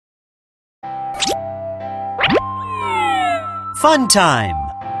Fun time!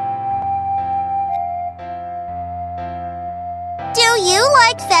 Do you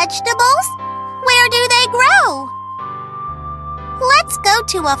like vegetables? Where do they grow? Let's go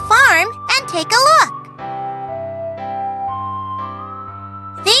to a farm and take a look.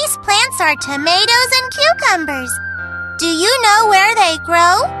 These plants are tomatoes and cucumbers. Do you know where they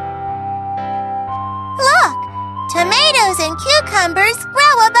grow? Look, tomatoes and cucumbers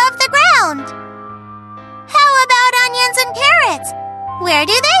grow above the ground. How about onions and carrots? Where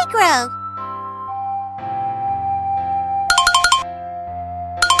do they grow?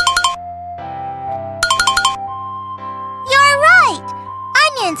 You're right!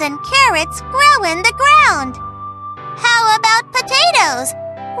 Onions and carrots grow in the ground. How about potatoes?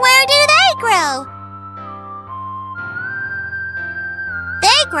 Where do they grow?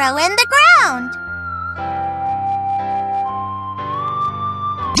 They grow in the ground.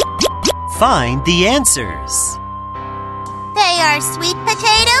 Find the answers. They are sweet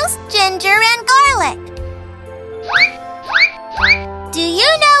potatoes, ginger, and garlic. Do you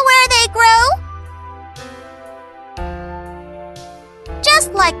know where they grow?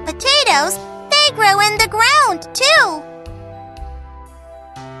 Just like potatoes, they grow in the ground, too.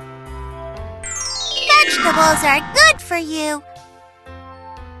 Vegetables are good for you.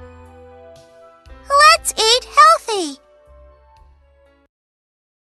 Let's eat healthy.